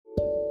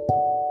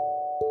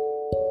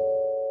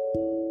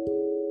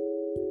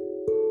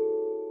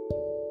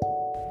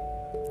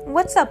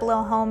What's up,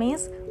 little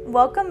homies?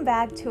 Welcome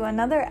back to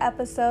another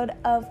episode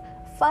of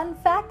Fun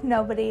Fact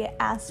Nobody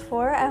Asked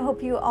For. I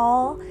hope you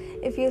all,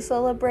 if you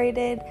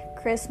celebrated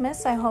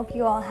Christmas, I hope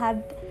you all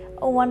had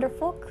a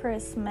wonderful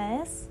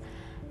Christmas.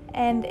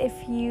 And if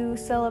you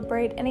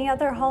celebrate any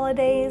other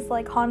holidays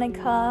like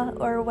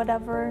Hanukkah or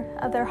whatever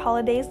other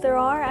holidays there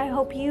are, I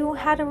hope you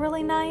had a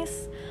really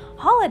nice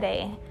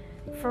holiday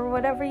for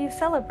whatever you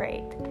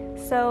celebrate.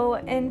 So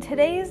in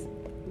today's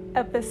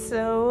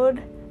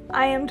episode,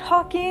 I am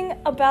talking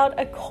about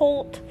a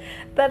cult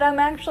that I'm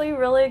actually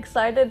really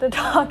excited to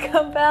talk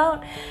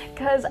about,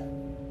 because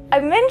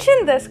I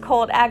mentioned this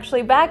cult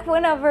actually back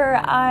whenever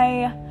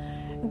I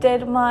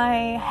did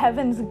my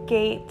Heaven's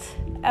Gate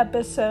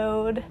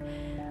episode.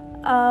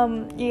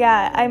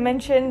 I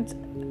mentioned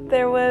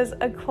there was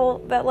a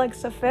cult that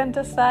likes to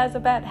fantasize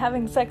about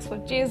having sex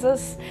with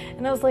Jesus,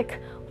 and I was like,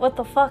 what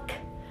the fuck?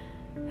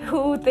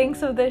 Who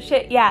thinks of this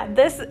shit? Yeah,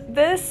 this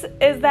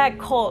is that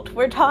cult.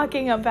 We're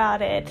talking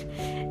about it.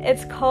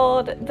 It's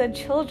called the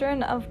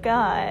Children of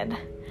God.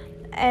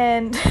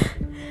 And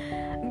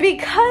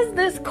because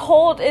this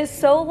cult is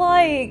so,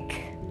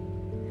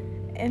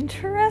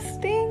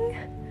 interesting,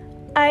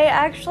 I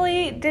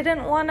actually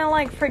didn't want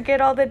to,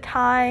 forget all the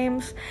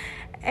times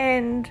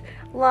and,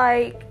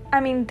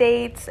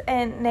 dates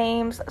and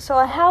names. So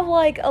I have,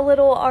 a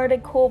little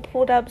article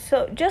pulled up,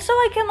 so just so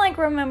I can,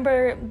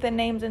 remember the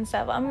names and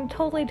stuff. I'm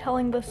totally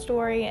telling the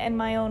story in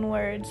my own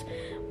words,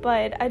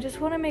 but I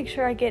just want to make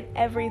sure I get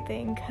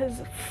everything,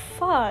 because,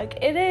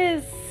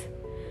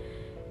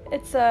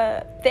 it's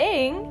a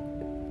thing,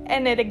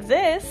 and it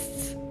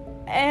exists,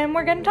 and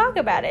we're going to talk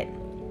about it.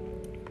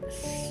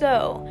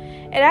 So,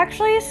 it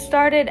actually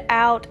started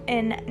out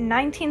in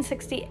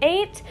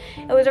 1968.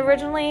 It was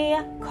originally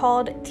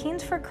called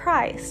Teens for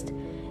Christ,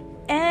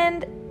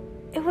 and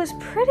it was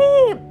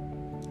pretty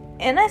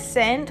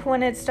innocent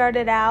when it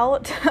started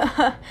out.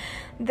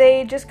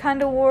 They just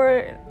kind of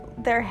wore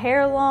their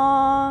hair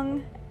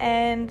long,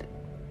 and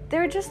they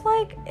were just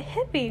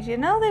hippies,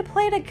 They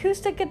played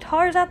acoustic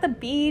guitars at the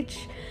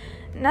beach.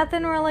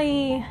 Nothing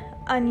really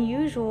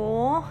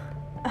unusual.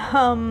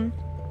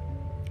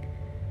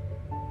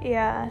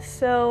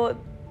 So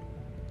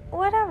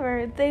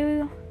whatever, they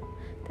were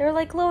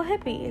little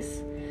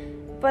hippies.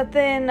 But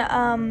then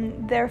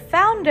their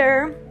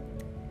founder,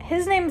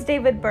 his name's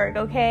David Berg,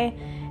 okay?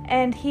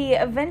 And he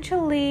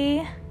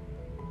eventually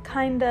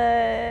kind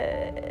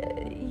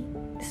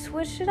of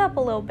switched it up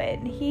a little bit.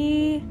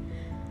 He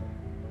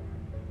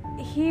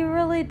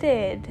really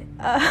did.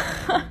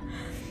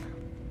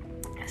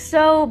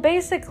 So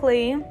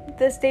basically,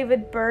 this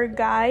David Berg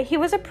guy, he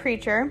was a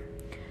preacher,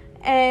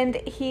 and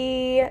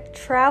he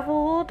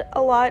traveled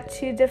a lot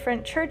to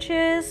different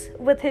churches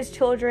with his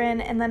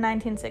children in the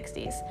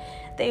 1960s.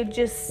 They'd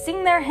just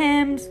sing their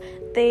hymns,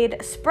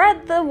 they'd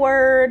spread the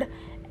word,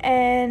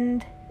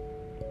 and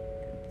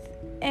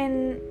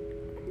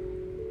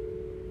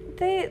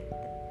they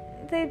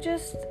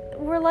just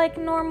were like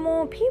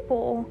normal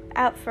people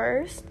at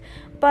first.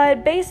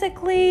 But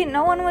basically,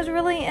 no one was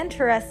really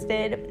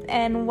interested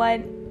in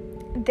what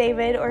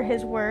David or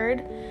his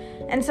word.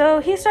 And so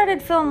he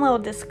started feeling a little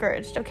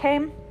discouraged, okay?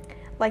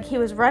 He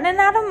was running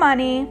out of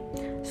money.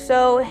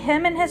 So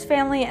him and his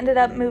family ended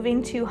up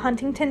moving to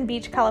Huntington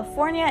Beach,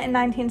 California in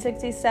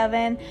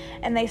 1967.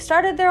 And they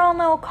started their own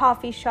little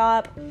coffee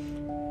shop.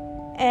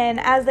 And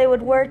as they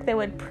would work, they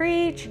would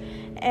preach.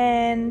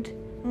 And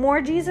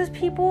more Jesus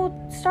people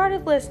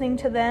started listening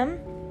to them.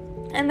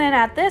 And then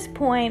at this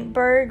point,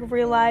 Berg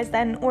realized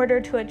that in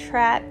order to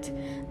attract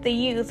the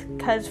youth,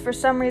 because for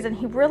some reason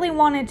he really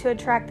wanted to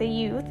attract the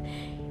youth,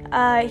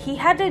 he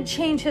had to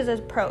change his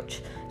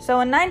approach. So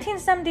in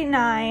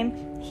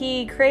 1979,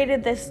 he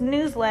created this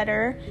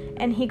newsletter,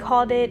 and he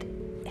called it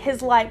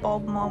his light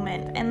bulb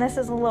moment. And this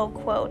is a little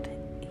quote.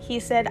 He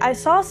said, "I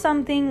saw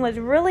something was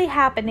really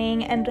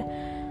happening and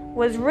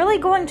was really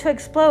going to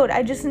explode.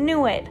 I just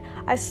knew it.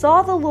 I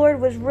saw the Lord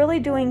was really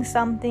doing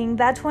something.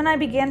 That's when I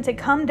began to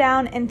come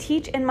down and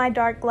teach in my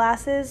dark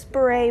glasses,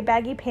 beret,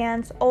 baggy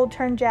pants, old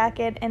turn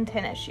jacket, and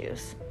tennis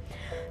shoes."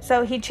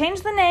 So he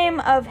changed the name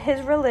of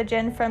his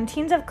religion from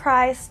Teens of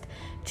Christ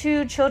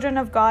to Children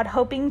of God,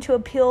 hoping to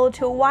appeal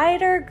to a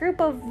wider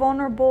group of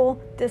vulnerable,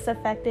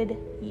 disaffected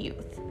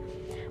youth.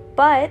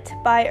 But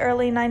by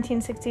early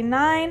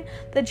 1969,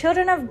 the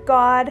Children of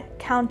God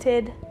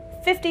counted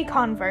 50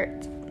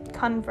 converts.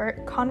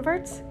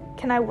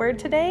 Can I word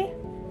today?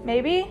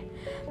 Maybe?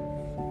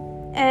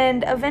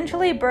 And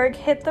eventually Berg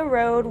hit the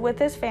road with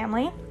his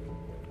family.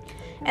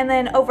 And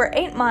then over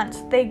 8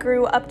 months, they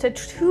grew up to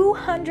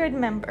 200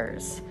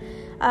 members.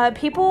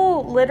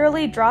 People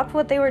literally dropped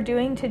what they were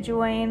doing to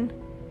join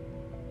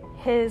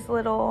his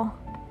little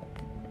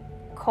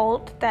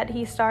cult that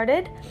he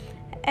started.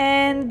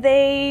 And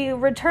they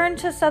returned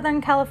to Southern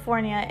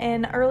California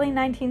in early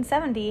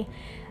 1970.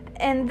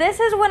 And this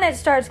is when it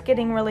starts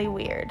getting really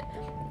weird.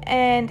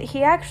 And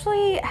he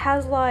actually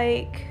has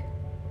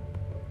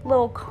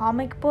little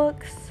comic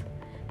books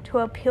to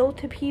appeal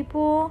to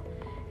people,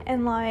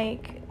 and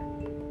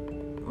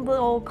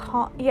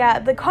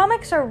the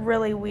comics are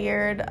really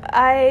weird.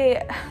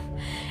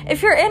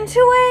 If you're into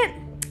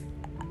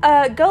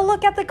it, go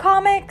look at the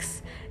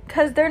comics,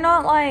 because they're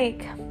not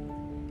like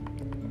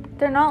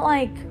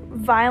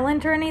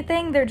violent or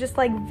anything. They're just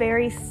like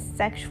very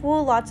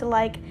sexual. Lots of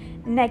like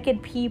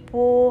naked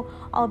people,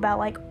 all about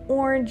like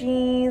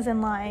orgies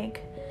and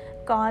like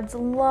God's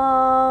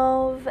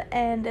love,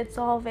 and it's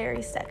all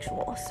very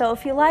sexual. So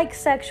if you like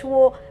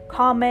sexual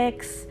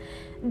comics,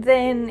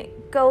 then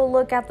go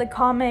look at the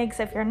comics.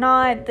 If you're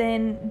not,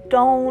 then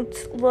don't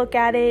look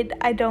at it.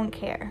 I don't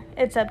care.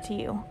 It's up to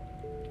you.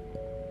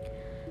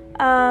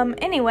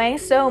 Anyway,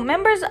 so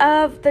members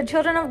of the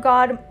Children of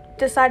God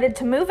decided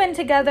to move in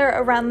together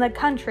around the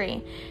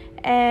country,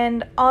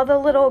 and all the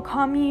little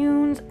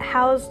communes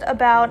housed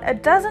about a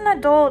dozen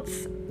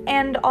adults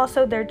and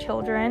also their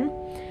children,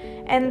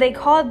 and they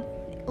called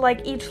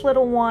like each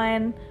little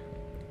one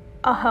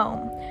a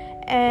home,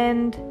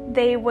 and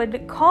they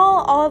would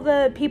call all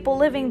the people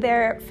living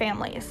there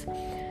families.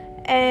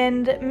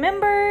 And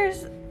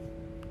members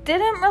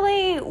didn't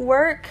really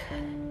work.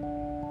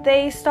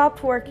 They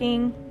stopped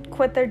working,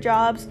 quit their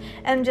jobs,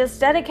 and just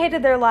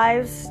dedicated their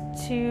lives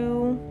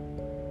to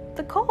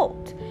the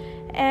cult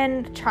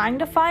and trying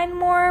to find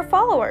more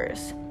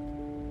followers.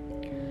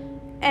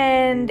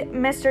 And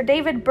Mr.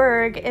 David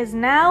Berg is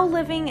now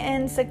living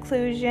in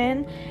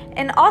seclusion,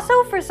 and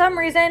also for some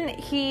reason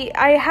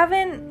I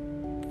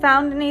haven't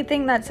found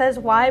anything that says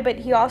why, but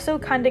he also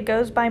kind of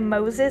goes by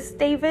Moses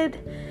David.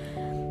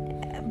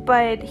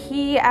 But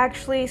he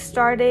actually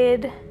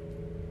started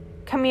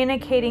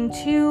communicating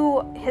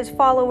to his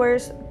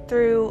followers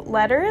through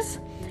letters,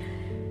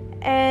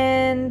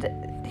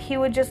 and he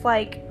would just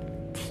like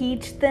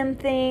teach them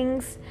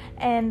things,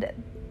 and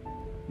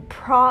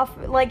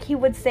he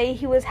would say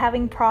he was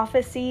having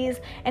prophecies,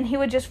 and he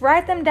would just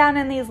write them down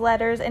in these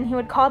letters, and he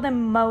would call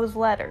them Mo's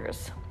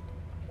letters.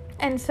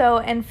 And so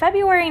in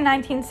February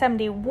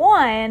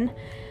 1971,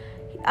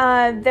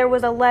 there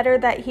was a letter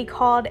that he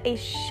called a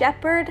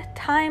Shepherd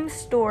Time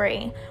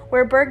Story,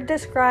 where Berg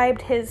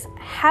described his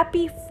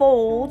happy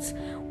folds,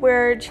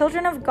 where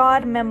Children of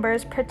God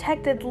members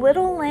protected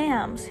little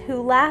lambs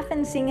who laugh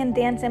and sing and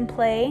dance and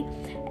play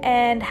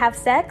and have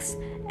sex,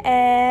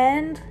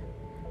 and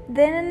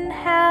then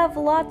have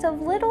lots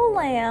of little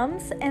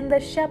lambs, and the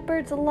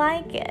shepherds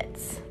like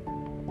it.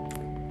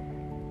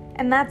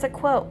 And that's a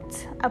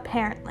quote,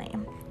 apparently.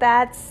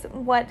 That's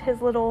what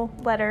his little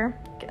letter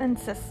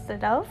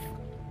consisted of.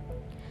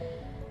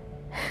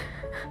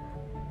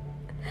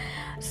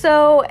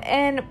 So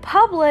in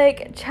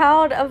public,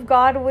 Child of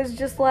God was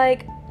just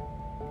like,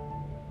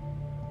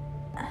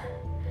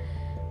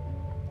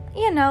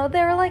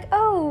 they were like,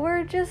 oh,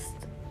 we're just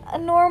a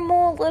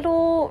normal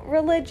little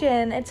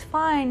religion. It's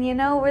fine,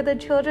 we're the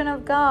Children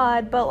of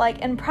God. But like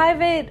in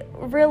private,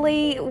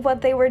 really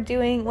what they were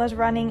doing was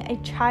running a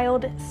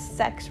child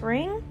sex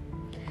ring.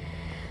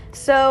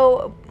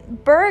 So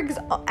Berg's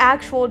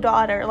actual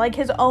daughter, like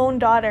his own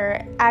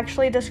daughter,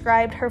 actually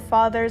described her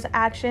father's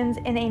actions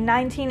in a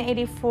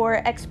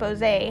 1984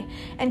 expose,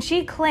 and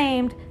she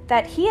claimed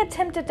that he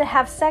attempted to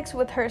have sex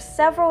with her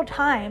several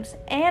times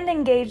and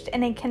engaged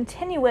in a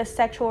continuous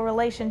sexual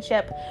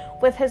relationship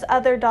with his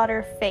other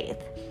daughter,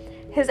 Faith.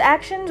 His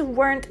actions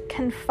weren't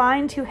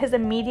confined to his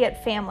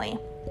immediate family.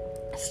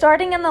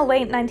 Starting in the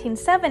late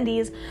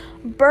 1970s,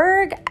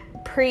 Berg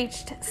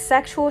preached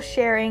sexual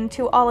sharing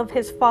to all of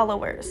his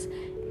followers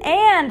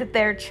and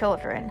their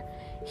children.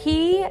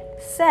 He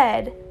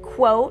said,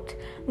 quote,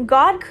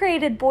 God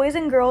created boys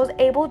and girls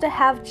able to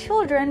have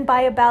children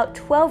by about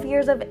 12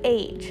 years of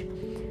age.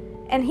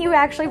 And he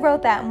actually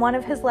wrote that in one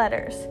of his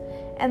letters.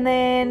 And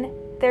then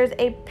there's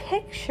a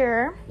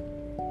picture,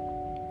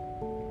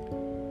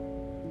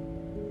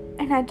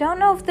 and I don't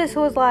know if this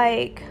was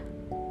like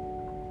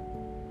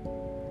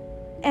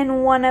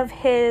in one of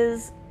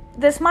his,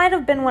 this might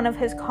have been one of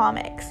his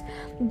comics,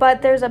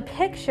 but there's a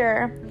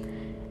picture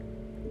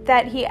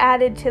that he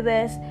added to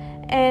this,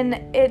 and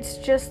it's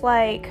just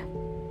like,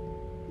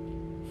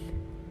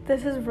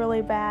 this is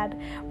really bad,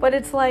 but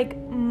it's like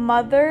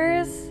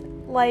mothers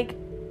like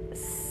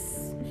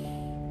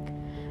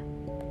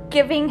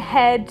giving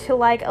head to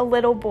like a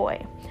little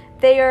boy.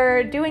 They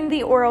are doing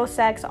the oral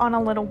sex on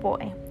a little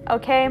boy,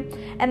 okay?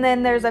 And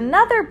then there's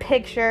another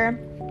picture,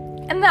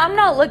 and I'm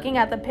not looking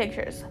at the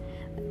pictures.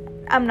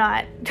 I'm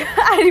not.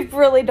 I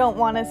really don't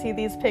want to see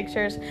these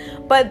pictures.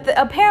 But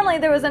apparently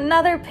there was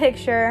another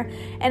picture,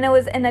 and it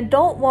was an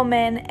adult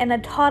woman and a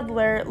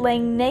toddler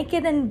laying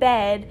naked in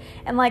bed,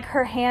 and like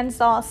her hands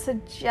all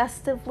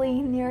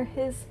suggestively near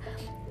his,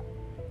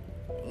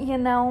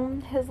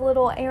 his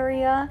little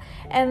area.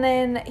 And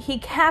then he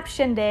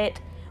captioned it,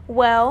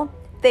 well,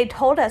 they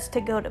told us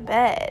to go to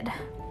bed.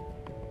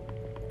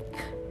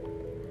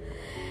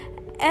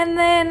 And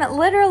then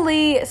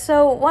literally,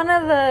 so one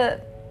of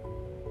the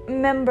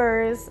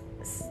members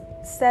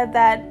said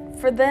that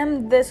for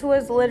them this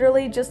was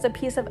literally just a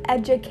piece of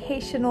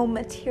educational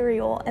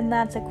material, and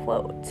that's a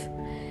quote.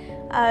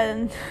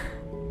 And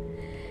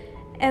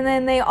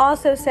then they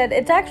also said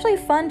it's actually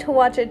fun to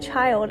watch a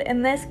child,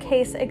 in this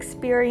case,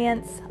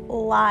 experience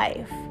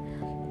life.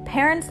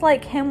 parents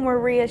like him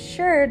were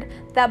reassured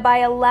that by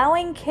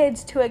allowing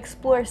kids to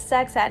explore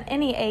sex at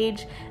any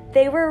age,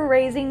 they were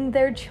raising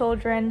their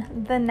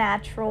children the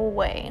natural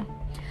way.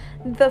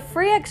 The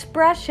free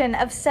expression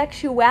of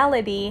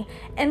sexuality,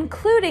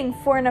 including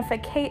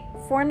fornication,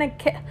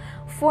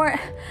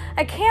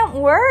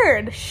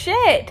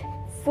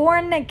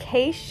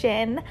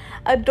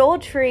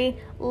 adultery,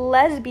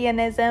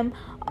 lesbianism,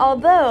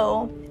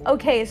 although,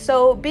 okay,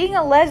 so being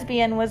a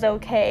lesbian was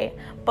okay,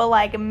 but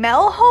like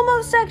male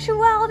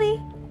homosexuality?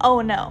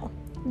 Oh no,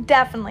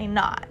 definitely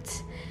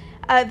not.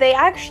 They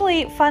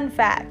actually, fun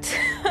fact,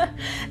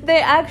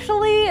 they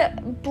actually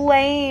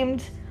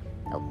blamed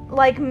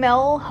like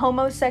male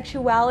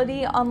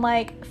homosexuality on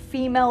like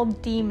female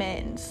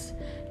demons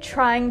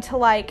trying to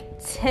like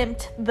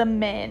tempt the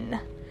men.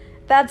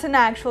 That's an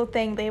actual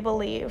thing they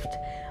believed.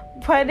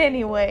 But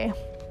anyway,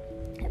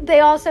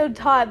 they also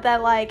taught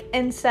that like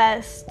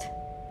incest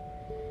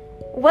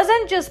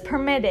wasn't just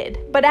permitted,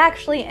 but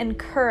actually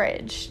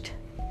encouraged.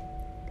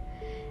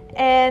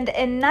 And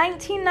in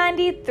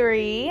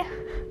 1993,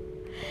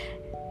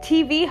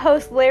 TV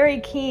host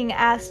Larry King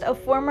asked a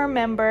former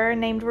member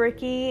named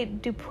Ricky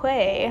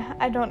Dupuy,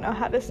 I don't know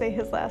how to say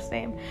his last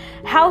name,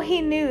 how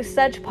he knew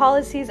such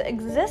policies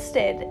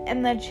existed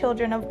in the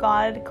Children of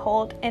God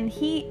cult, and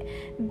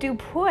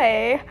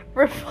Dupuy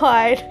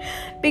replied,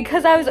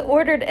 because I was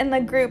ordered in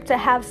the group to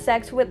have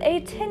sex with a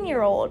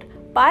 10-year-old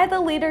by the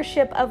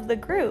leadership of the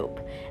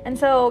group. And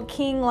so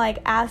King like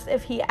asked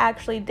if he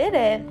actually did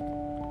it,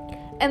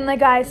 and the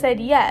guy said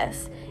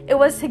yes. It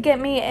was to get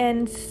me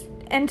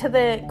into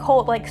the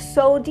cult like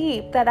so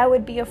deep that I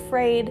would be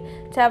afraid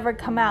to ever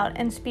come out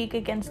and speak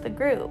against the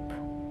group.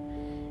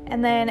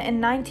 And then in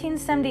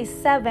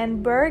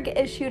 1977, Berg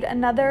issued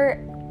another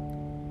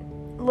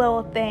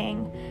little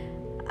thing,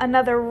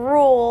 another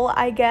rule,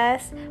 I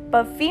guess,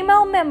 but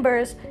female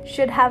members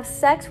should have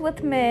sex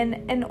with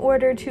men in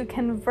order to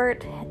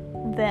convert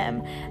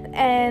them.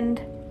 And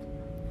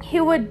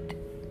he would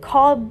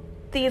call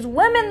these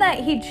women that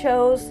he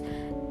chose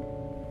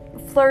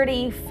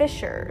flirty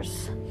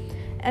fishers.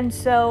 And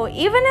so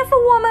even if a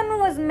woman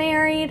was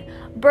married,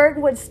 Berg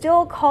would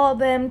still call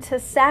them to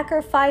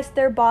sacrifice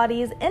their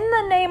bodies in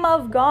the name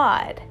of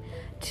God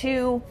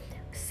to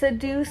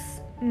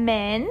seduce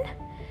men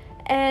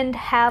and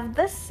have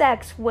the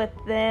sex with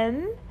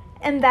them,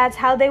 and that's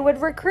how they would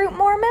recruit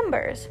more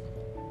members.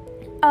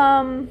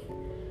 In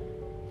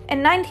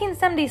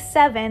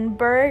 1977,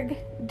 Berg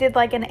did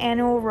like an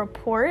annual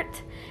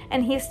report,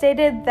 and he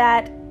stated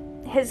that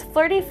his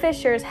flirty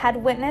fishers had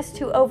witnessed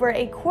to over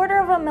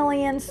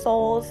 250,000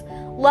 souls,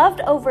 loved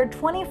over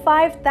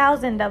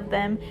 25,000 of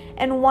them,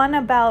 and won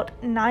about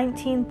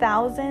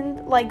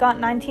 19,000, like got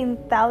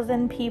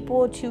 19,000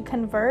 people to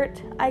convert,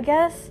 I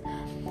guess.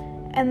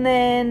 And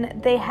then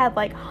they had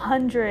like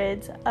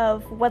hundreds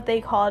of what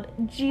they called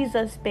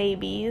Jesus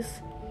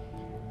babies,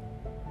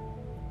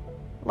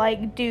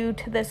 like due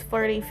to this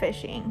flirty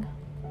fishing.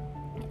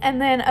 And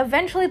then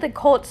eventually the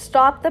cult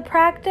stopped the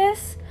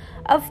practice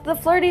of the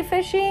flirty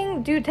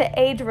fishing due to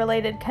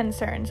age-related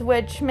concerns,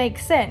 which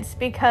makes sense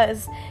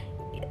because,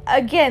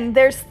 again,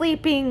 they're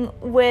sleeping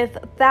with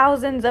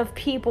thousands of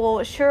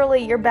people.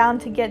 Surely you're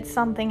bound to get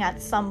something at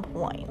some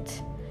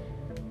point.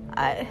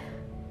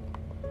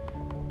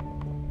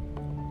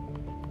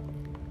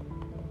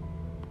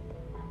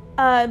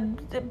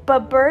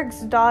 But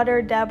Berg's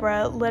daughter,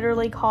 Deborah,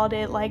 literally called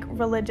it like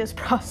religious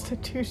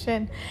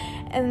prostitution.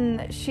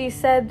 And she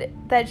said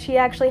that she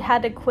actually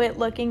had to quit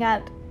looking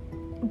at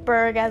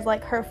Berg as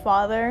like her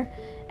father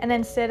and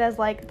instead as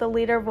like the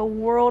leader of a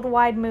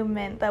worldwide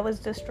movement that was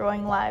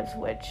destroying lives,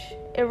 which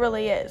it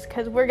really is,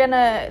 because it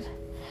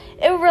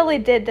really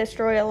did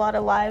destroy a lot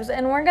of lives,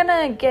 and we're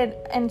gonna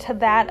get into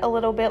that a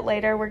little bit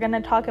later. We're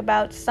gonna talk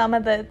about some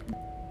of the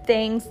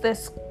things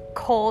this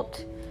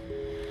cult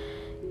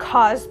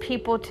caused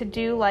people to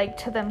do, like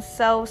to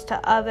themselves, to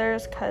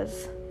others,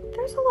 because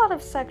there's a lot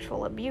of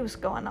sexual abuse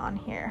going on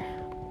here.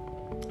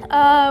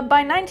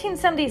 By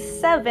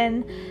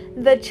 1977,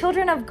 the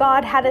Children of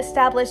God had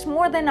established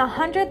more than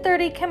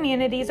 130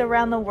 communities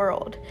around the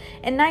world.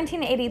 In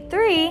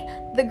 1983,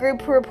 the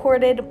group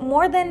reported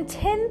more than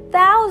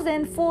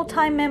 10,000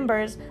 full-time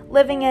members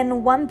living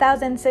in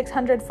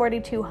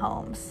 1,642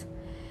 homes.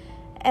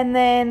 And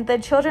then the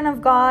Children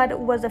of God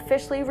was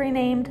officially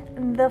renamed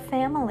The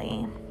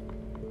Family.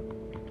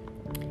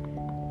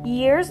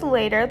 Years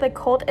later, the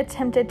cult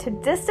attempted to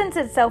distance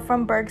itself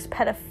from Berg's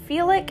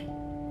pedophilic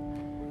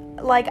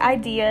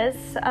ideas,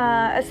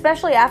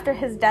 especially after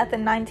his death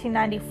in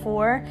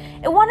 1994.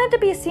 It wanted to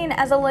be seen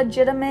as a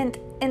legitimate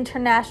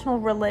international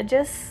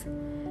religious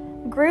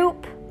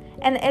group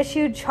and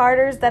issued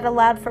charters that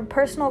allowed for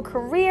personal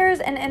careers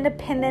and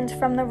independence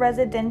from the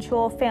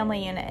residential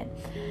family unit.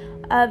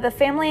 The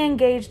family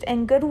engaged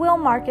in goodwill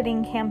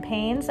marketing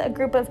campaigns. A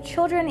group of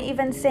children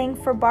even sang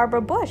for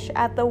Barbara Bush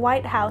at the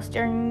White House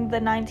during the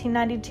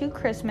 1992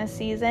 Christmas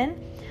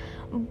season.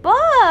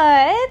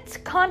 But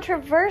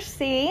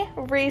controversy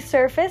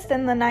resurfaced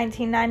in the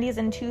 1990s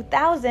and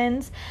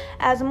 2000s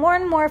as more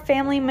and more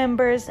family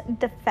members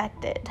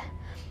defected.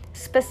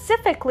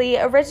 Specifically,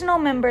 original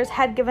members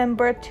had given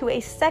birth to a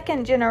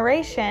second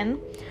generation,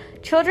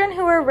 children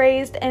who were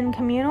raised in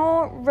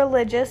communal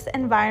religious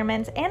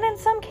environments and in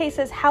some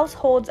cases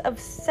households of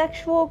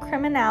sexual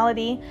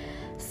criminality.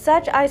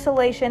 Such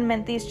isolation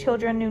meant these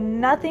children knew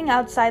nothing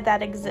outside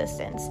that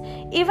existence.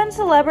 Even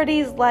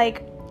celebrities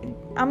like,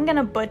 I'm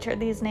gonna butcher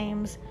these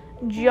names,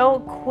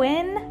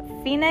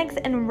 Joaquin Phoenix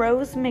and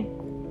Rose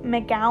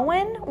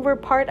McGowan were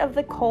part of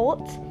the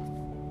cult.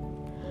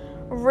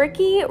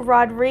 Ricky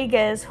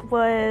Rodriguez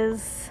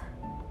was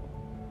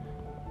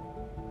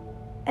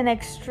an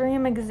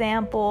extreme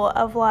example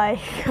of like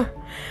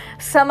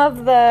some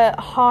of the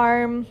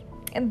harm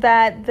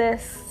that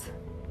this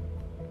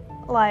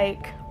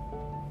like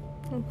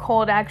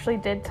cult actually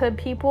did to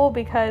people,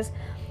 because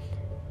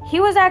he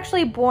was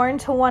actually born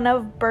to one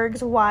of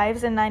Berg's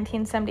wives in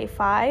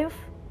 1975,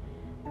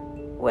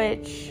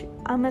 which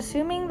I'm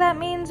assuming that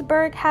means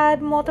Berg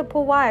had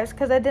multiple wives,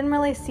 because I didn't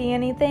really see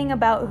anything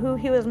about who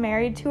he was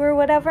married to or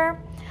whatever.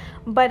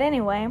 But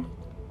anyway,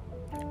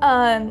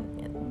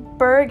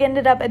 Berg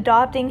ended up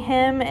adopting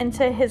him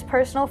into his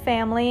personal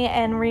family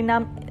and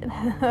renamed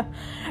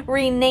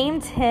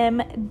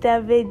him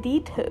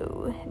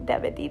Davidito.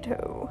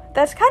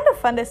 That's kind of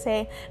fun to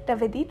say.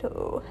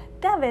 Davidito.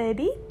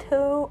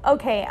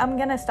 Okay, I'm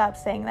gonna stop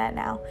saying that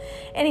now.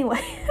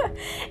 Anyway,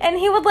 and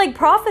he would like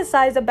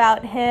prophesize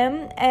about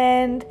him,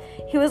 and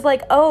he was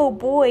like, oh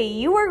boy,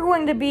 you are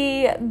going to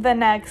be the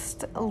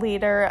next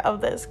leader of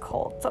this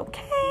cult.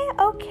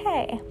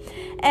 Okay.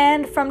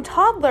 And from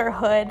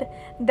toddlerhood,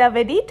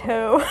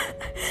 Davidito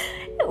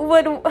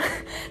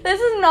this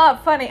is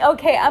not funny.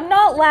 Okay, I'm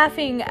not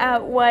laughing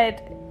at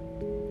what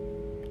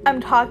I'm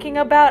talking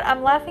about.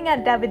 I'm laughing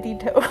at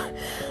Davidito.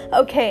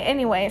 Okay,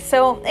 anyway,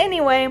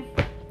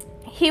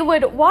 he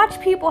would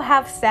watch people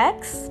have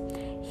sex.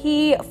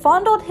 He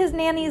fondled his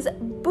nanny's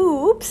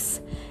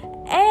boobs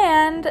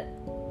and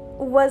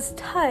was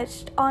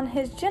touched on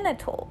his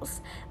genitals.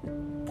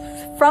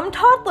 From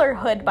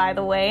toddlerhood, by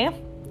the way.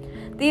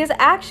 These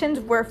actions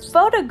were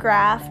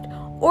photographed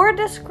or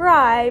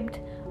described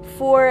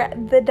for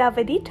the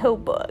Davidito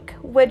book,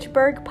 which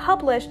Berg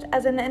published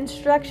as an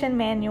instruction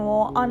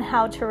manual on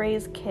how to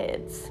raise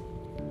kids.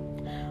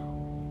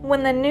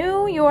 When the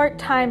New York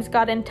Times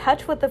got in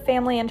touch with the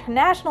Family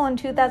International in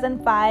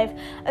 2005,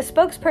 a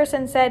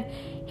spokesperson said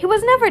he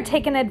was never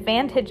taken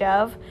advantage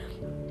of.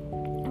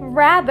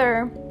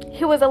 Rather,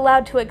 he was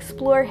allowed to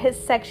explore his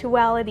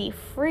sexuality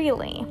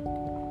freely.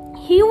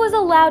 He was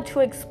allowed to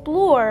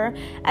explore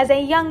as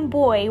a young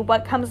boy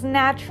what comes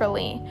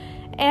naturally.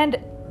 And,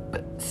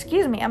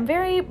 I'm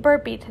very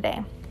burpy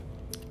today.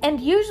 And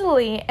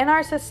usually in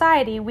our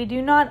society, we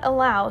do not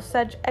allow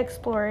such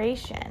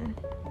exploration.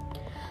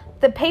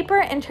 The paper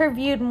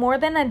interviewed more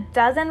than a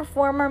dozen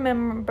former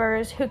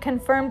members who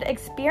confirmed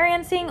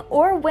experiencing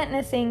or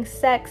witnessing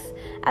sex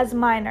as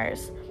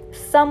minors.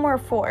 Some were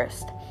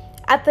forced.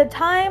 At the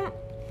time,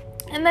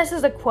 and this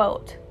is a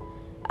quote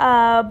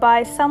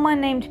by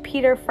someone named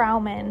Peter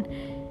Frauman.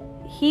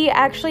 He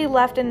actually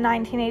left in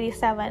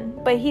 1987,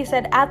 but he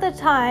said, at the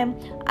time,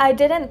 I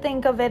didn't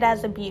think of it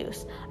as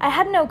abuse. I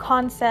had no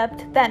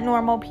concept that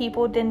normal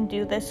people didn't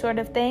do this sort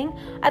of thing.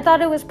 I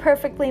thought it was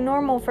perfectly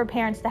normal for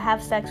parents to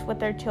have sex with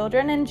their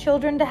children and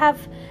children to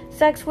have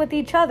sex with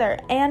each other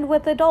and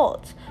with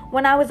adults.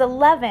 When I was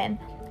 11,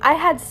 I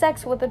had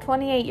sex with a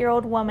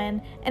 28-year-old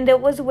woman, and it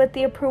was with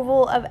the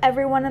approval of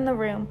everyone in the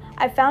room.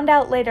 I found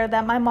out later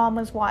that my mom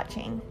was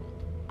watching.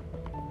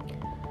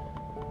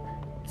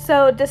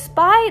 So,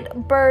 despite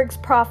Berg's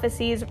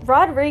prophecies,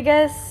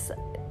 Rodriguez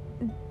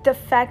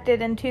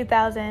defected in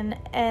 2000,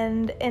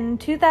 and in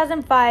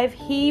 2005,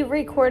 he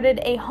recorded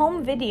a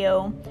home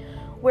video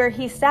where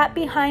he sat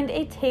behind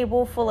a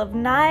table full of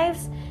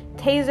knives,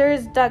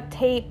 tasers, duct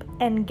tape,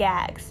 and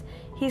gags.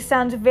 He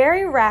sounds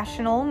very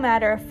rational,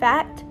 matter of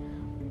fact,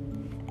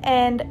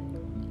 and,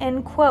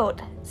 end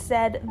quote,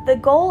 said, "The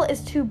goal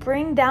is to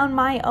bring down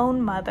my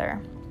own mother."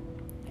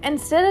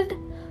 Instead,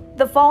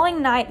 the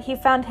following night, he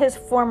found his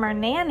former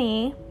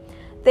nanny.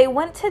 They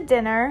went to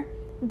dinner.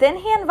 Then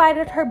he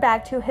invited her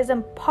back to his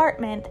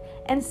apartment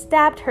and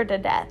stabbed her to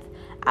death.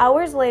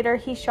 Hours later,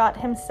 he shot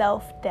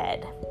himself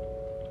dead.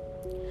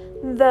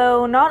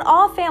 Though not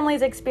all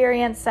families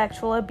experience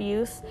sexual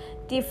abuse,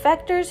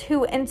 defectors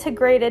who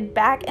integrated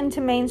back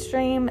into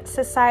mainstream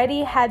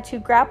society had to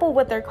grapple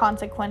with their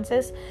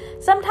consequences.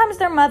 Sometimes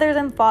their mothers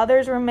and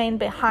fathers remained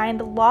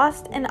behind,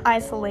 lost and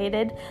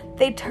isolated.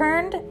 They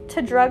turned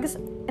to drugs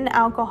and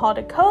alcohol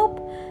to cope.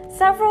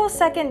 Several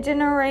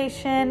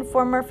second-generation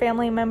former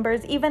family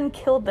members even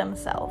killed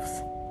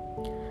themselves.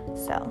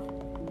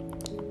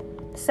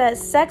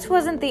 Says sex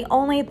wasn't the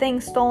only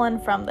thing stolen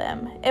from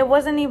them. It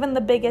wasn't even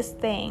the biggest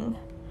thing.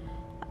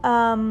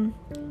 And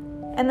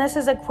this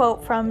is a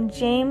quote from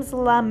James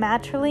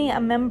LaMatterly, a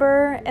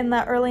member in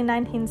the early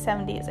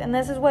 1970s. And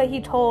this is what he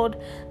told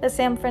the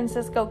San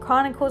Francisco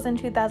Chronicles in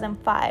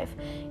 2005.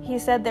 He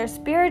said their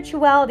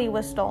spirituality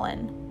was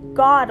stolen.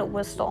 God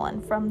was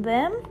stolen from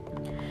them.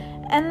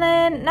 And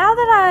then now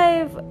that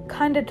I've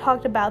kind of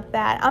talked about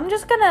that, I'm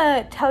just going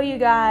to tell you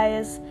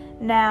guys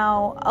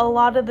now a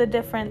lot of the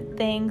different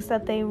things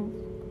that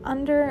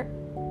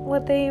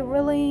what they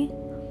really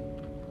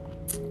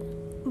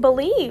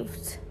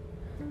believed.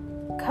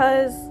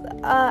 Because,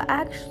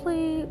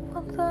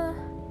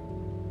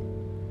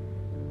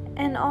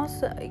 and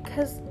also,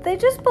 because they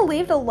just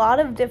believed a lot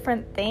of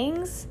different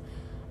things,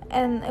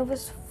 and it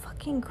was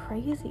fucking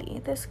crazy.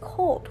 This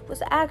cult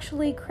was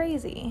actually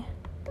crazy.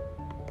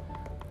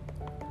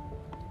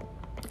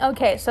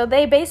 Okay, so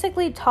they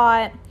basically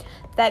taught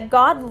that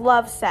God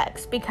loves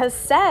sex because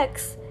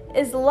sex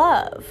is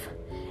love.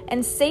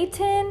 And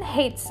Satan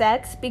hates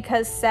sex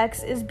because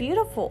sex is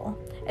beautiful.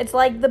 It's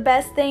like the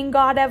best thing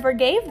God ever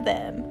gave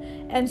them.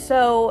 And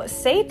so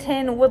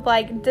Satan would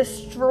like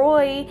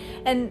destroy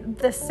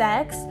the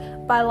sex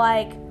by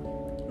like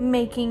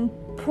making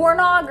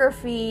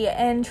pornography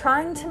and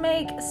trying to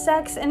make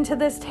sex into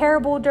this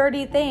terrible,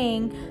 dirty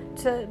thing.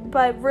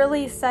 But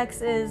really,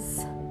 sex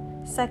is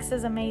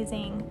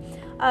amazing.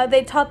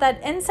 They taught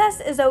that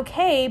incest is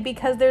okay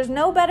because there's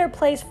no better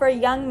place for a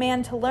young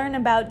man to learn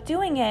about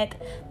doing it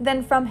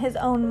than from his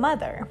own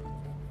mother.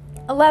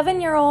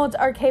 11-year-olds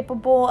are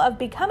capable of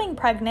becoming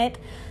pregnant,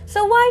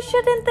 so why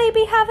shouldn't they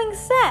be having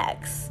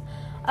sex?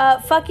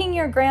 Fucking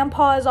your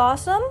grandpa is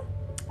awesome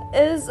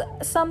is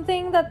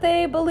something that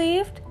they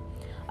believed.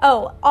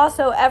 Oh,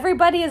 also,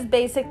 everybody is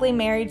basically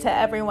married to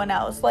everyone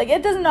else. Like,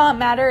 it does not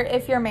matter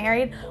if you're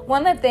married.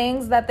 One of the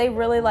things that they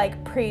really,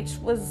 like, preached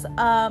was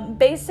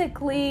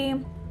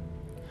basically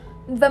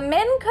the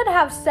men could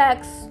have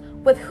sex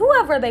with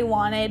whoever they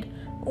wanted,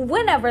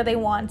 whenever they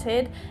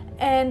wanted,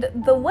 and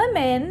the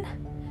women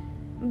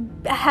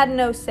had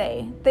no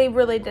say. They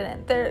really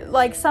didn't. They're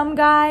like, some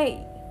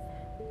guy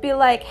be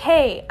like,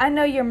 hey, I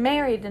know you're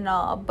married and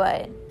all,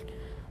 but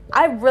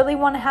I really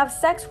want to have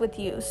sex with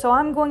you, so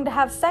I'm going to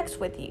have sex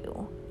with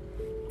you.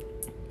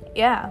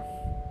 Yeah.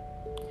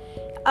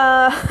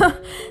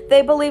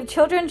 They believe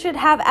children should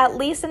have at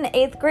least an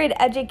 8th grade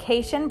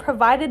education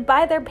provided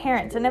by their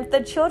parents. And if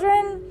the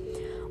children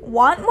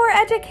want more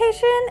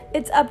education,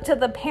 it's up to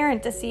the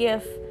parent to see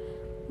if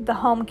the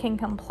home can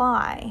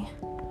comply.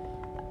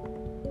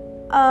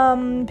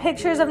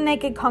 Pictures of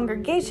naked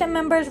congregation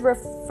members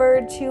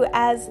referred to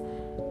as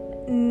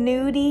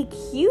nudie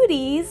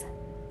cuties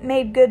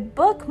made good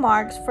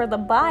bookmarks for the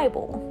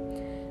Bible.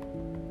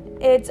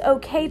 It's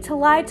okay to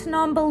lie to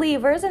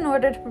non-believers in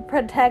order to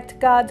protect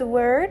God's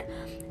word.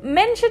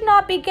 Men should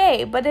not be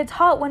gay, but it's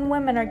hot when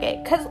women are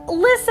gay. Because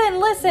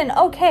listen,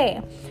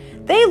 okay.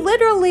 They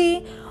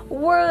literally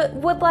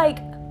would like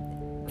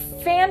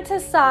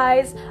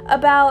fantasize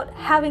about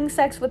having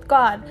sex with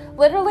God.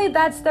 Literally,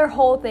 that's their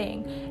whole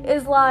thing.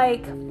 Is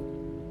like,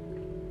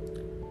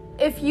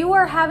 if you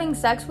were having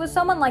sex with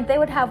someone, like they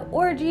would have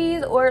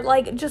orgies or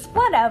like just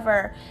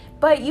whatever.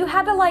 But you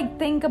had to like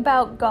think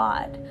about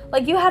God.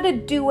 Like you had to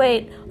do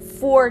it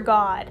for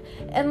God.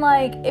 And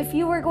like if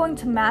you were going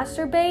to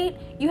masturbate,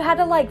 you had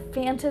to like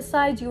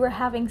fantasize you were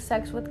having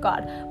sex with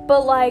God.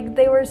 But like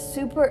they were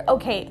super,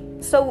 okay,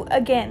 so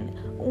again,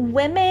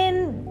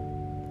 women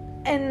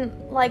and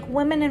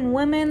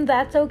women,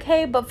 that's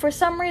okay. But for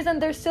some reason,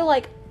 they're still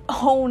like,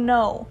 oh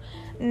no,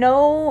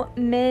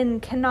 men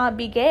cannot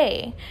be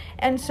gay.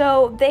 And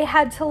so they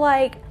had to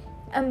like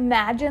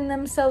imagine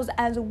themselves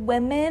as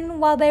women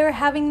while they were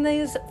having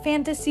these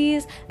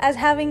fantasies, as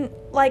having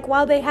like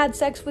while they had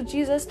sex with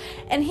Jesus.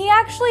 And he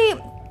actually,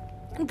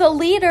 the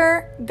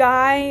leader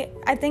guy,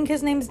 I think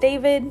his name's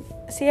David.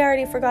 See, I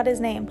already forgot his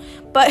name.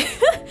 But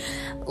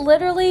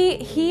literally,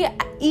 he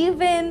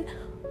even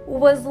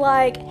was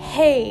like,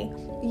 hey,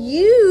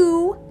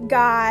 you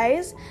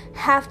guys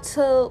have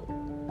to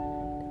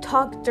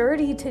talk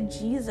dirty to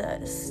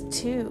Jesus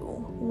too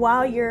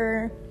while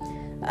you're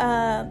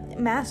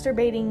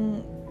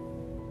masturbating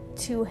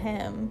to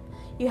him.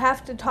 You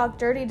have to talk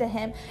dirty to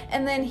him.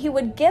 And then he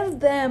would give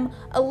them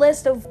a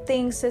list of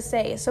things to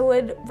say. So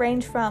it would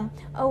range from,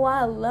 oh,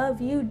 I love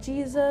you,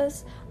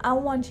 Jesus. I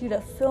want you to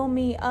fill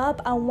me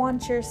up. I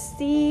want your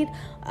seed.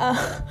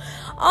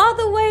 All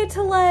the way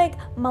to like,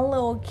 my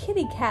little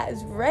kitty cat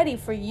is ready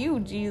for you,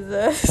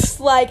 Jesus.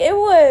 Like, it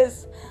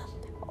was,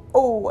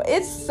 oh,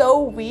 it's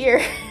so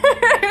weird.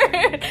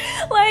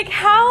 Like,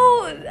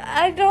 how,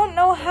 I don't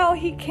know how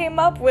he came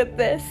up with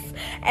this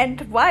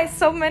and why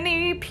so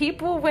many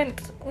people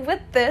went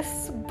with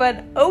this,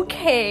 but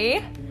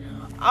okay,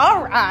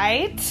 all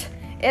right,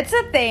 it's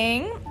a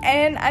thing,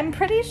 and I'm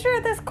pretty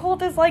sure this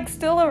cult is like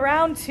still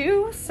around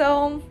too,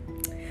 so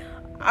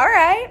all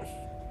right.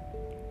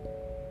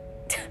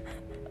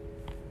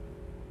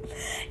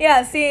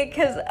 Yeah, see,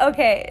 because,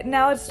 okay,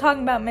 now it's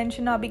talking about men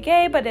should not be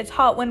gay, but it's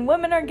hot when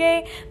women are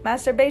gay.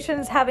 Masturbation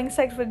is having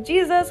sex with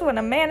Jesus. When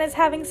a man is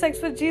having sex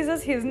with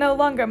Jesus, he is no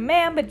longer a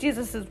man, but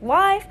Jesus'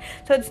 wife.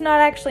 So it's not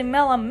actually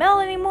male on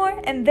male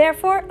anymore, and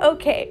therefore,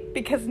 okay,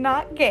 because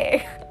not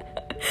gay.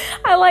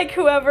 I like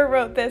whoever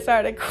wrote this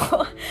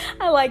article.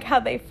 I like how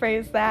they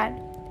phrased that.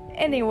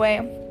 Anyway.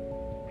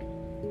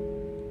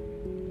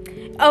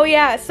 Oh,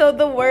 yeah, so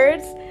the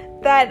words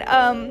that,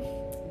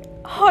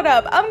 hold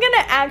up, I'm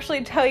gonna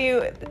actually tell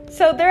you,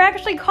 so they're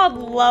actually called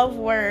love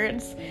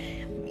words.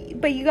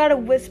 but you gotta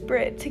whisper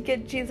it to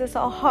get Jesus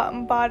all hot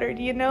and bothered,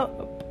 you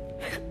know?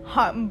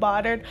 Hot and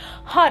bothered.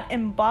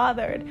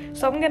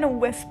 So I'm gonna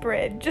whisper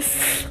it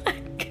just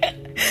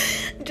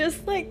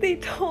like they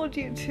told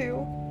you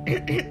to.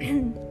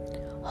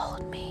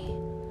 Hold me.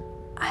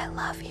 I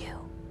love you.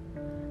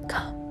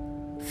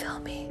 Come, fill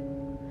me.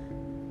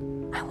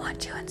 I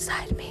want you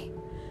inside me.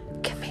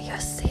 Give me your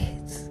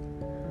seeds.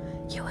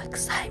 You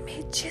excite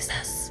me,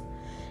 Jesus.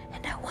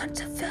 And I want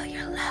to feel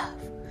your love.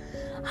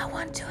 I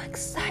want to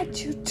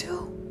excite you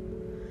too.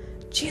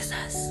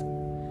 Jesus,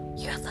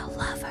 you're the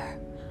lover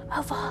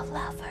of all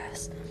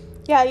lovers.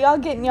 Yeah, y'all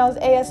getting y'all's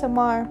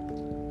ASMR.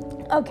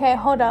 Okay,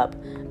 hold up.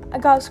 I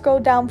gotta scroll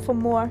down for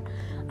more.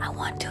 I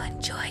want to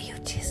enjoy you,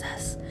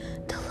 Jesus.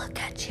 To look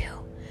at you.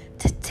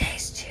 To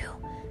taste you.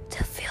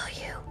 To feel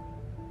you.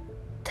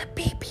 To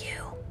beep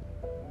you.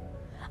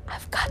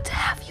 I've got to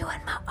have you in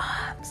my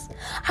arms.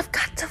 I've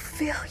got to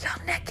feel your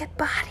naked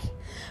body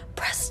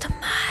pressed to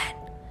mine.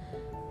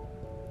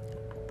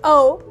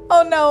 Oh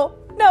no.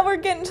 Now we're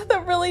getting to the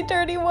really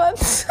dirty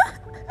ones.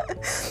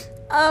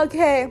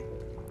 Okay.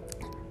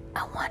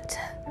 I want to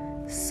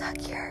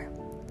suck your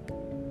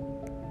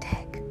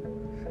dick.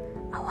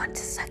 I want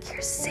to suck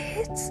your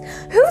seeds.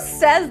 Who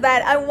says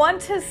that? I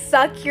want to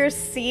suck your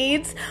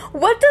seeds?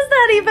 What does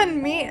that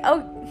even mean?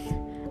 Oh,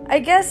 I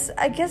guess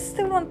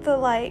they want the,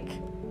 like,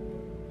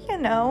 you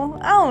know,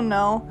 I don't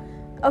know.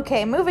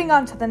 Okay, moving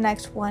on to the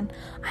next one.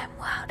 I'm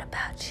wild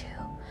about you.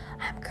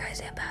 I'm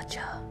crazy about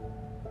your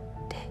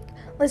dick.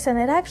 Listen,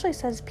 it actually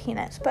says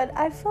penis, but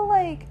I feel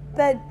like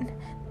that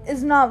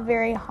is not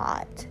very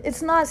hot.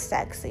 It's not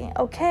sexy,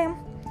 okay?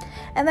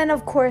 And then,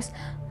 of course,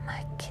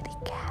 my kitty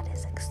cat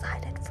is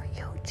excited for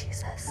you,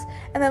 Jesus.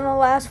 And then the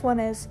last one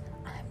is,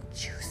 I'm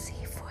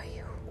juicy for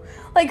you.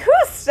 Like, who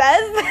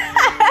says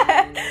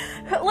that?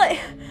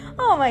 Like,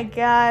 oh my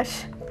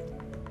gosh.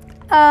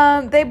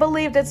 They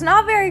believed it's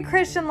not very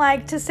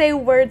Christian-like to say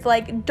words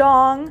like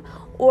dong,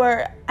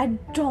 or I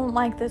don't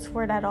like this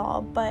word at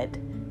all, but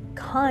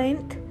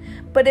cunt.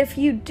 But if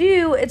you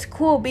do, it's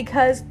cool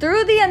because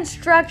through the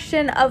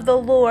instruction of the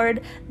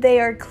Lord, they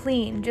are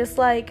clean. Just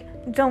like,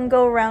 don't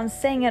go around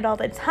saying it all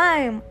the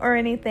time or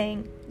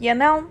anything, you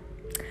know?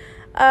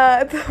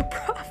 The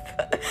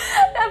prophet,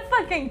 that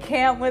fucking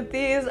camp with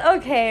these.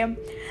 Okay.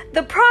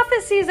 The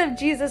prophecies of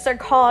Jesus are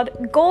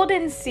called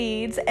golden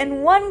seeds,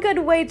 and one good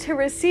way to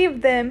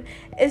receive them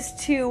is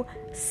to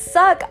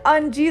suck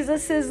on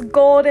Jesus's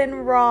golden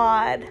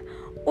rod,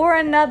 or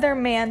another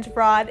man's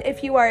rod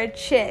if you are a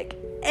chick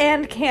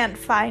and can't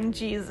find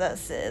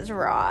Jesus's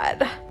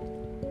rod.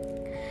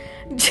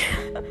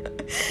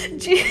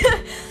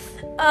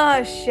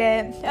 Oh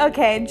shit.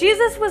 Okay,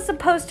 Jesus was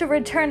supposed to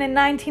return in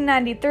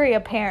 1993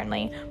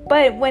 apparently,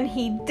 but when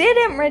he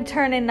didn't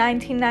return in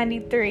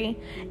 1993,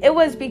 it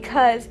was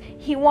because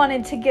he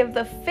wanted to give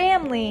the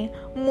family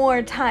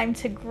more time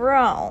to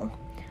grow.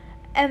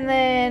 And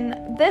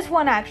then this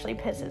one actually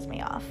pisses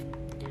me off.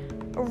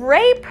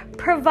 Rape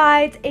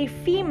provides a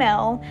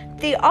female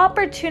the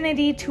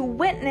opportunity to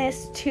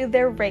witness to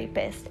their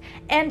rapist,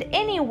 and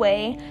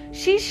anyway,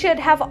 she should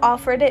have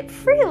offered it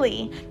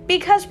freely,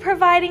 because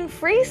providing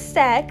free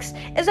sex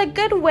is a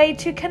good way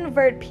to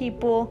convert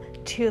people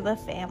to the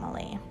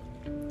family.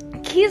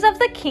 Keys of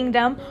the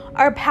kingdom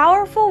are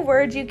powerful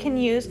words you can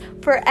use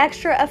for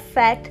extra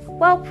effect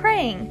while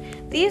praying.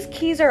 These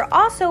keys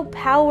also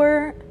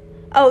power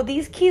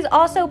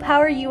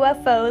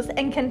UFOs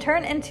and can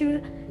turn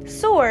into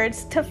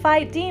swords to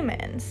fight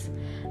demons.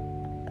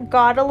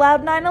 God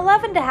allowed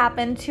 9/11 to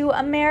happen to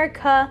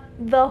America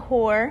the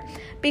whore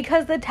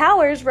because the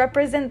towers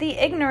represent the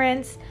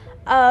ignorance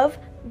of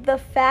the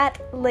fat,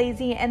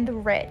 lazy, and the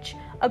rich,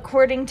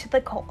 according to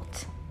the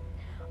cult.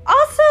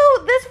 Also,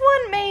 this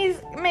one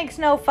makes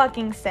no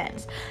fucking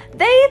sense.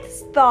 They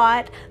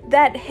thought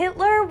that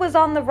Hitler was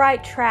on the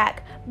right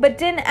track, but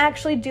didn't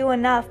actually do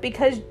enough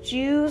because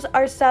Jews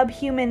are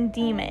subhuman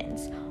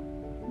demons.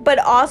 But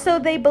also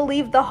they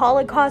believe the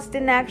Holocaust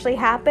didn't actually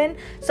happen.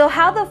 So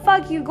how the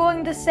fuck you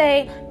going to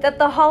say that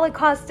the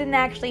Holocaust didn't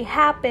actually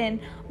happen,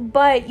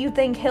 but you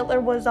think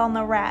Hitler was on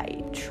the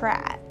right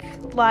track?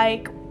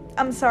 Like,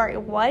 I'm sorry,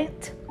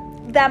 what?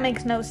 That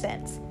makes no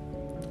sense.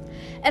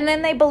 And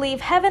then they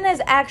believe heaven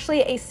is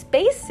actually a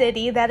space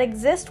city that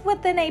exists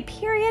within a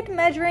period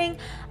measuring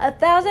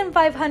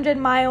 1,500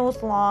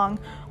 miles long,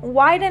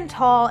 wide and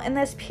tall, and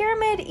this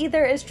pyramid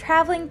either is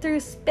traveling through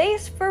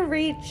space to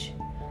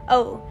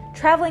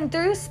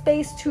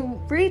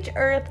reach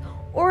Earth,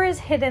 or is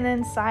hidden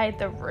inside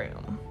the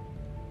room.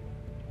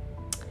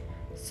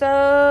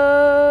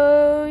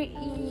 So,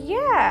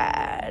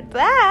 yeah,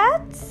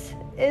 that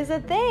is a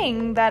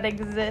thing that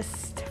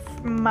exists,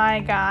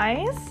 my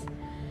guys.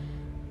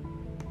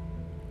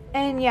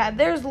 And yeah,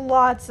 there's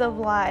lots of,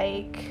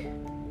 like,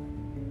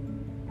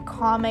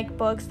 comic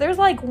books. There's,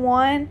 like,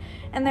 one,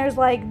 and there's,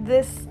 like,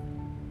 this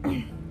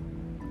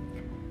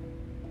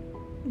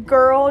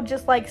girl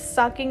just, like,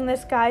 sucking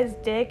this guy's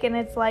dick, and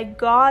it's, like,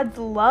 God's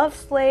Love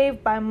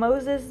Slave by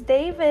Moses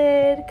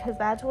David, because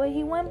that's what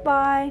he went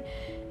by.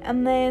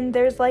 And then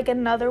there's like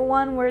another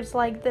one where it's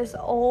like this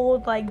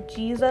old like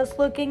Jesus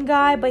looking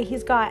guy, but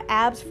he's got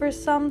abs for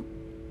some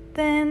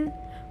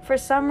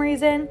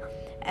reason.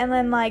 And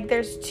then like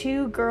there's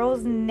two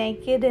girls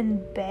naked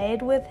in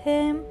bed with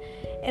him,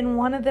 and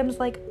one of them's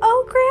like,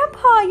 "Oh,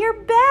 Grandpa,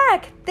 you're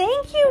back.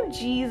 Thank you,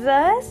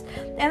 Jesus."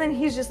 And then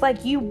he's just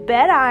like, "You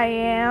bet I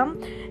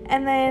am."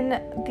 And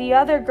then the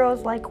other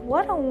girl's like,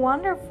 "What a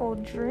wonderful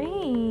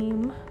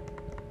dream."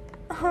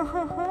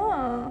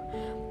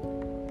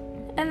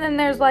 And then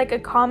there's like a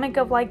comic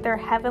of like their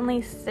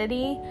heavenly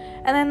city.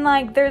 And then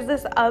like there's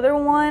this other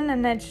one,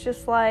 and it's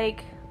just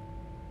like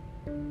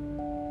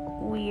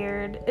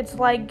weird. It's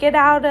like get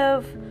out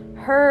of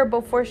her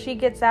before she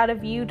gets out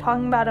of you,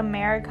 talking about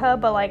America,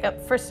 but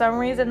like for some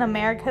reason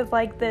America's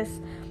like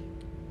this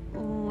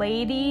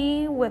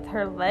lady with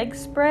her legs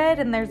spread,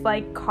 and there's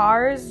like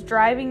cars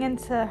driving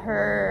into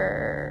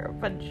her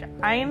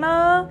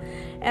vagina,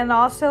 and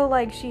also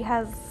like she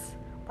has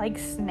like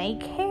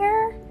snake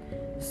hair.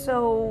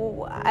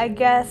 So I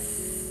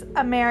guess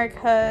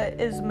America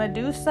is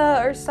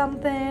Medusa or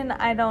something.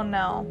 I don't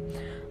know.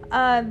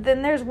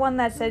 Then there's one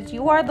that says,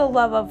 "You are the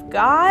love of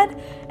God,"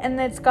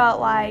 and it's got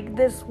like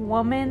this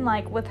woman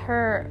like with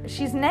her,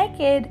 she's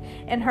naked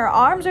and her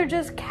arms are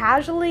just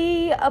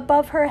casually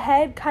above her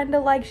head, kind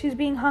of like she's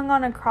being hung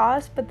on a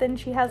cross, but then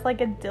she has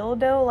like a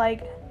dildo.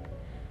 Like,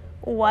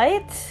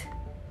 what?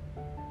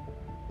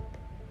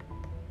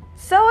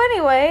 So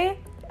anyway,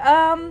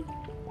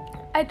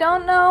 I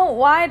don't know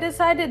why I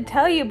decided to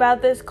tell you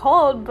about this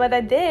cult, but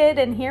I did,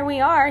 and here we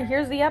are.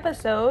 Here's the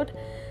episode.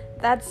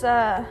 That's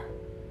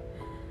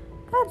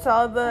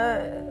all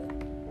the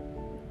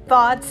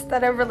thoughts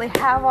that I really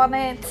have on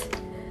it.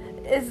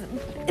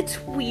 It's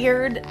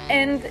weird,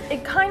 and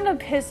it kind of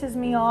pisses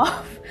me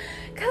off,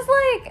 cause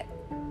like,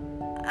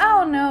 I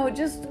don't know,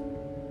 just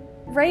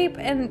rape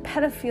and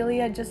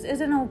pedophilia just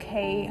isn't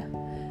okay.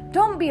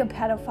 Don't be a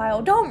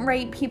pedophile. Don't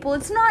rape people.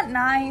 It's not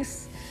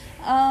nice.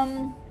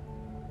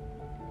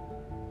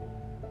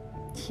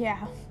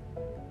 Yeah.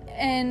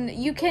 And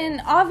you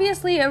can,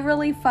 obviously, it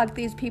really fucked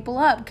these people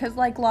up, because,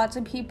 like, lots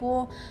of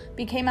people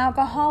became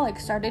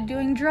alcoholics, started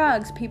doing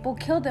drugs, people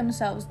killed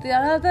themselves. The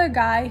other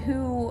guy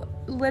who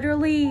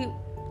literally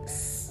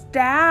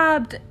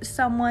stabbed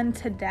someone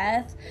to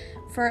death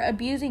for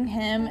abusing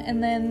him,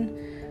 and then,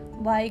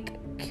 like,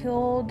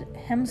 killed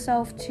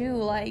himself, too.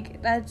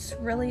 Like, that's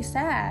really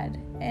sad.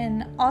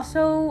 And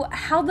also,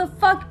 how the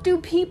fuck do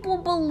people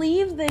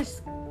believe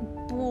this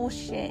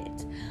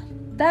bullshit?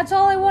 That's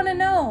all I want to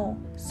know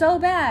so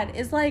bad,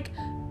 is like,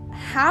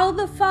 how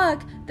the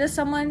fuck does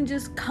someone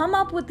just come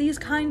up with these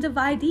kinds of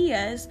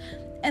ideas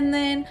and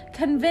then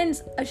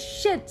convince a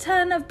shit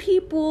ton of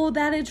people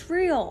that it's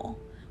real,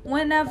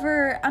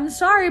 whenever, I'm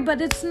sorry,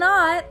 but it's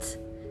not,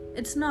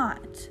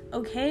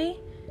 okay?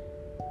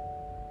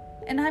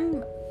 And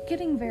I'm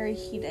getting very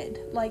heated.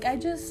 Like, I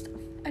just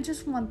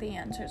want the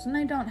answers, and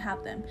I don't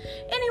have them.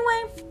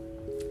 Anyway,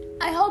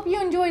 I hope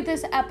you enjoyed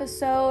this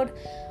episode.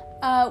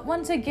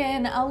 Once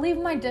again, I'll leave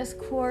my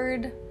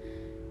Discord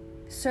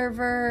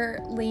server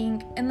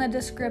link in the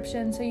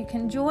description so you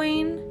can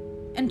join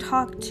and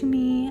talk to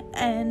me,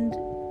 and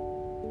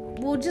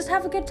we'll just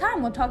have a good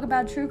time. We'll talk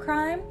about true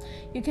crime.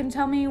 You can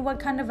tell me what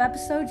kind of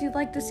episodes you'd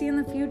like to see in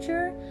the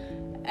future,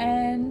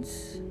 and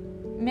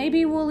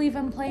maybe we'll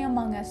even play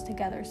Among Us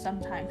together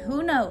sometime.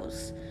 Who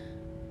knows?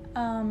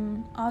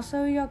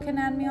 Also, y'all can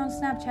add me on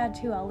Snapchat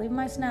too. I'll leave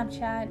my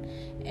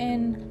Snapchat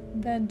in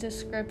the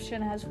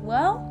description as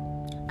well.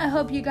 I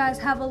hope you guys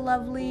have a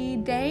lovely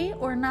day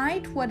or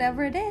night,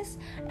 whatever it is,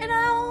 and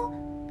I'll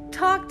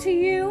talk to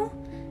you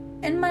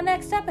in my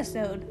next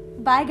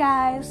episode. Bye,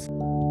 guys.